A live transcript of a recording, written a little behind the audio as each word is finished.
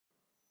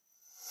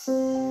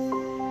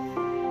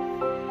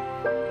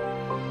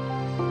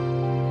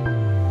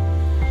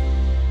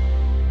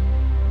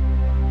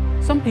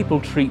Some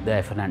people treat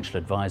their financial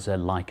advisor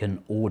like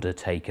an order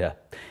taker.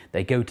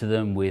 They go to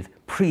them with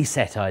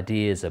preset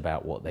ideas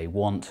about what they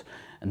want,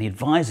 and the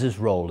advisor's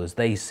role, as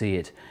they see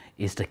it,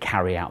 is to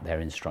carry out their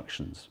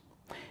instructions.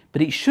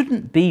 But it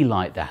shouldn't be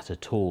like that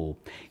at all.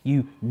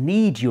 You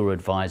need your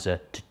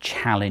advisor to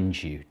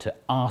challenge you, to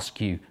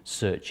ask you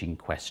searching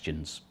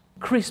questions.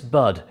 Chris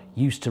Budd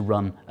used to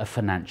run a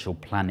financial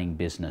planning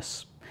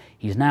business.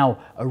 He's now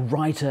a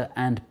writer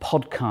and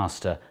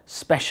podcaster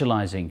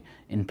specialising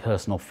in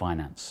personal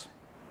finance.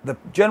 The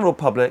general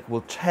public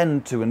will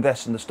tend to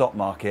invest in the stock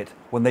market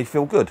when they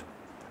feel good.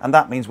 And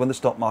that means when the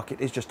stock market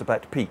is just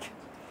about to peak.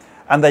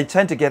 And they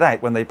tend to get out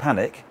when they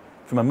panic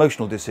from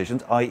emotional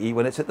decisions, i.e.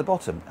 when it's at the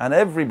bottom. And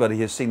everybody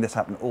has seen this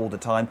happen all the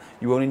time.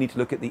 You only need to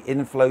look at the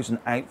inflows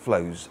and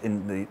outflows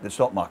in the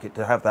stock market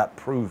to have that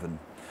proven.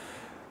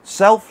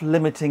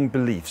 Self-limiting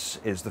beliefs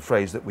is the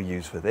phrase that we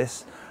use for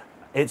this.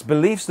 It's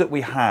beliefs that we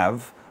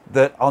have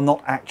that are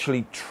not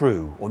actually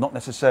true, or not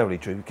necessarily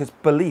true, because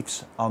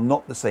beliefs are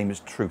not the same as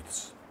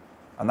truths.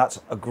 And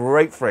that's a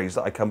great phrase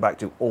that I come back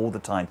to all the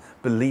time.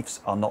 Beliefs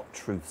are not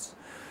truths.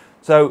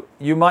 So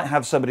you might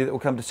have somebody that will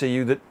come to see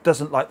you that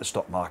doesn't like the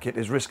stock market,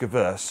 is risk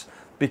averse,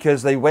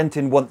 because they went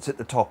in once at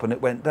the top and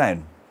it went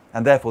down,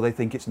 and therefore they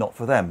think it's not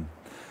for them.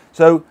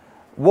 So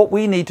what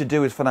we need to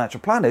do as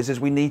financial planners is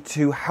we need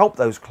to help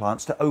those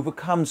clients to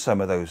overcome some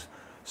of those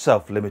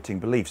self-limiting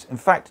beliefs. In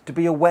fact, to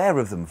be aware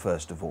of them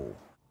first of all.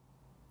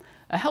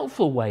 A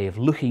helpful way of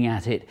looking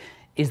at it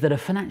is that a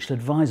financial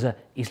advisor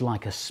is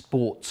like a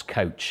sports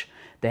coach.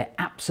 They're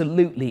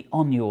absolutely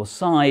on your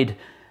side,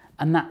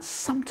 and that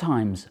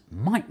sometimes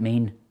might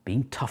mean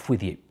being tough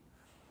with you.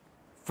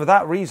 For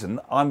that reason,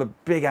 I'm a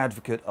big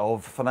advocate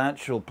of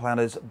financial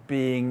planners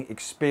being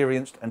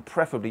experienced and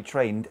preferably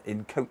trained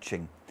in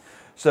coaching,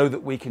 so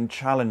that we can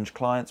challenge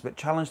clients, but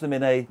challenge them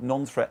in a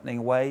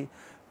non-threatening way,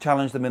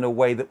 challenge them in a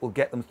way that will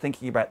get them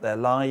thinking about their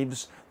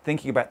lives,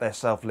 thinking about their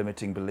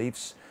self-limiting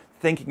beliefs,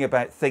 thinking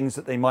about things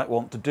that they might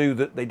want to do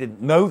that they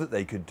didn't know that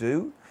they could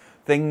do.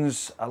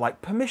 Things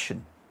like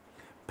permission.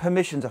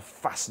 Permission's a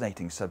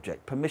fascinating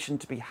subject. Permission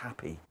to be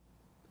happy.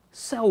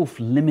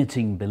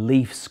 Self-limiting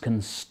beliefs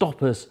can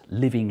stop us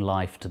living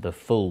life to the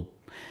full.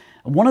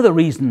 And one of the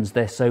reasons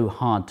they're so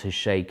hard to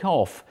shake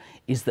off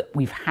is that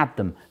we've had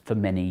them for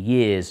many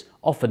years,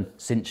 often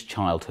since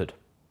childhood.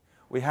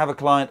 We have a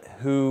client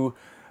who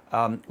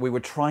we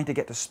were trying to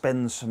get to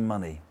spend some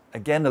money.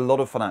 Again, a lot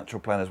of financial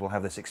planners will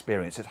have this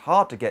experience. It's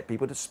hard to get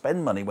people to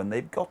spend money when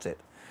they've got it.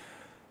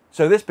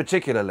 So this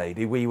particular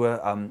lady, we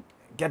were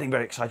getting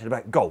very excited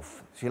about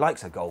golf. She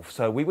likes her golf.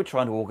 So we were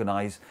trying to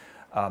organise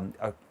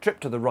a trip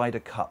to the Ryder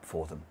Cup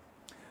for them.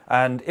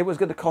 And it was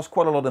going to cost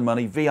quite a lot of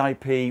money,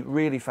 VIP,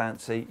 really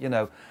fancy, you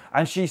know.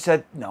 And she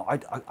said, no,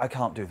 I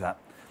can't do that.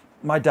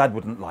 My dad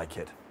wouldn't like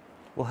it.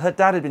 Well, her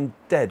dad had been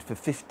dead for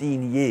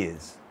 15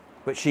 years,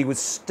 but she was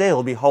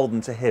still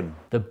beholden to him.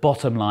 The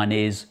bottom line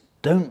is,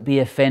 don't be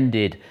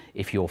offended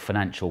if your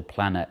financial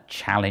planner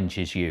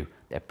challenges you.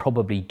 They're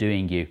probably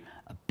doing you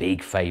a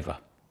big favour.